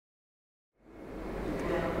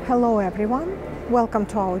Hello everyone, welcome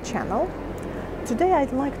to our channel. Today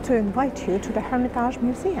I'd like to invite you to the Hermitage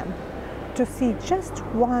Museum to see just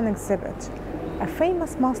one exhibit, a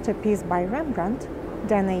famous masterpiece by Rembrandt,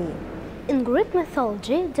 Danae. In Greek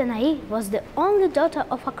mythology, Danae was the only daughter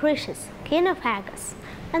of Acrisius, king of Argos.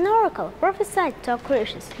 An oracle prophesied to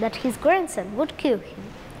Acrisius that his grandson would kill him.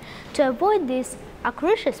 To avoid this,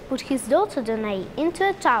 Acrisius put his daughter Danae into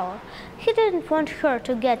a tower. He didn't want her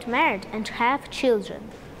to get married and have children.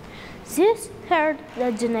 Zeus heard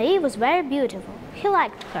that Danae was very beautiful. He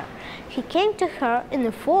liked her. He came to her in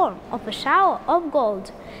the form of a shower of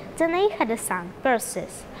gold. Danae had a son,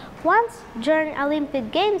 Perseus. Once, during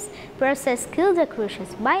Olympic Games, Perseus killed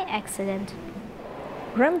Acrisius by accident.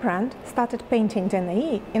 Rembrandt started painting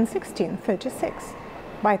Danae in 1636.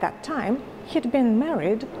 By that time, he'd been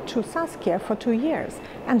married to Saskia for 2 years,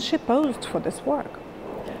 and she posed for this work.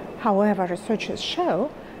 However, researchers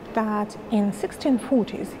show that in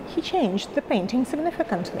 1640s he changed the painting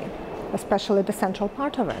significantly, especially the central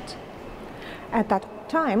part of it. At that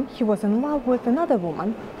time, he was in love with another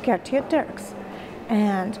woman, Gertrude Dirks,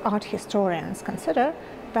 and art historians consider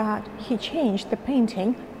that he changed the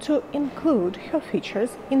painting to include her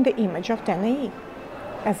features in the image of Danae.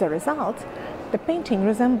 As a result, the painting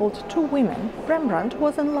resembled two women Rembrandt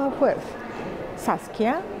was in love with,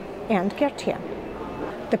 Saskia and Gertrude.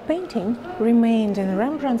 The painting remained in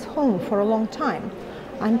Rembrandt's home for a long time,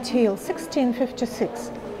 until 1656,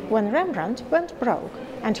 when Rembrandt went broke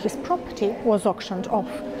and his property was auctioned off.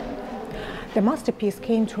 The masterpiece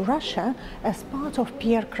came to Russia as part of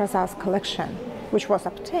Pierre Crozat's collection, which was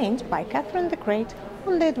obtained by Catherine the Great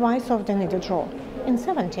on the advice of Denis Diderot in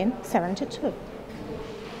 1772.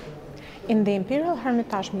 In the Imperial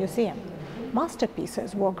Hermitage Museum,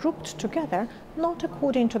 masterpieces were grouped together not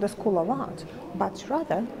according to the school of art, but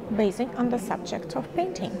rather basing on the subject of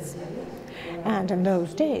paintings. And in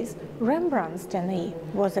those days, Rembrandt's Danae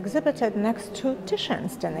was exhibited next to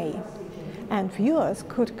Titian's Danae, and viewers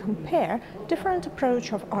could compare different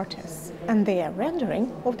approach of artists and their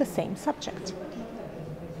rendering of the same subject.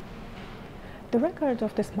 The record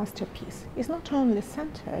of this masterpiece is not only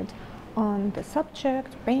centered on the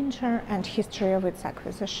subject, painter, and history of its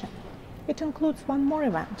acquisition. It includes one more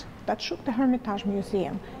event that shook the Hermitage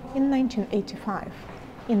Museum in 1985,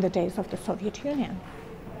 in the days of the Soviet Union.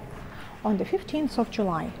 On the 15th of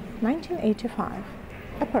July, 1985,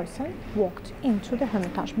 a person walked into the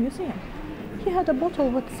Hermitage Museum. He had a bottle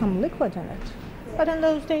with some liquid in it, but in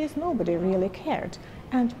those days nobody really cared,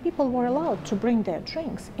 and people were allowed to bring their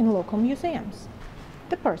drinks in local museums.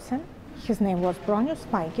 The person, his name was Bronius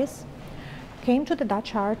Paigis, came to the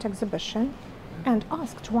Dutch art exhibition and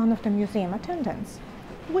asked one of the museum attendants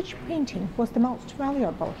which painting was the most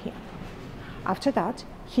valuable here. After that,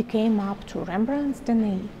 he came up to Rembrandt's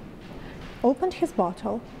Danae, opened his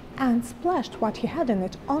bottle and splashed what he had in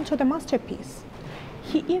it onto the masterpiece.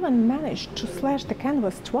 He even managed to slash the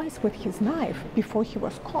canvas twice with his knife before he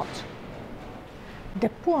was caught. The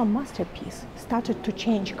poor masterpiece started to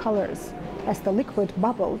change colors as the liquid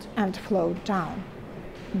bubbled and flowed down.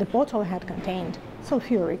 The bottle had contained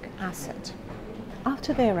sulfuric acid.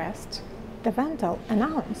 After the arrest, the vandal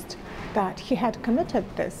announced that he had committed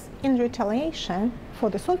this in retaliation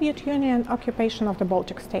for the Soviet Union occupation of the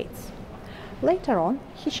Baltic states. Later on,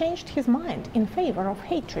 he changed his mind in favor of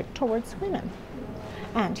hatred towards women,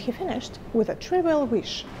 and he finished with a trivial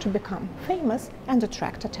wish to become famous and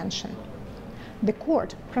attract attention. The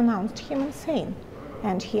court pronounced him insane,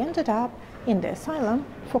 and he ended up in the asylum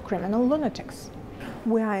for criminal lunatics.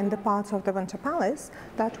 We are in the part of the Winter Palace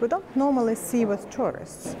that we don't normally see with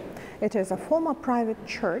tourists. It is a former private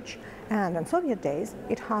church, and in Soviet days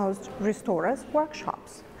it housed restorers'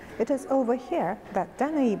 workshops. It is over here that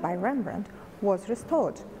Danae by Rembrandt was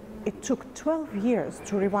restored. It took 12 years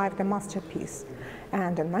to revive the masterpiece,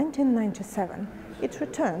 and in 1997 it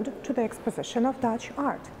returned to the exposition of Dutch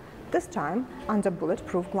art, this time under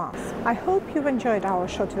bulletproof glass. I hope you've enjoyed our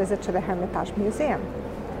short visit to the Hermitage Museum.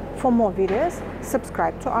 For more videos,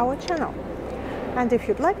 subscribe to our channel. And if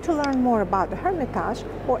you'd like to learn more about the Hermitage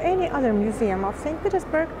or any other museum of St.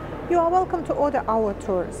 Petersburg, you are welcome to order our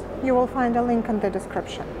tours. You will find a link in the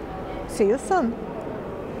description. See you soon!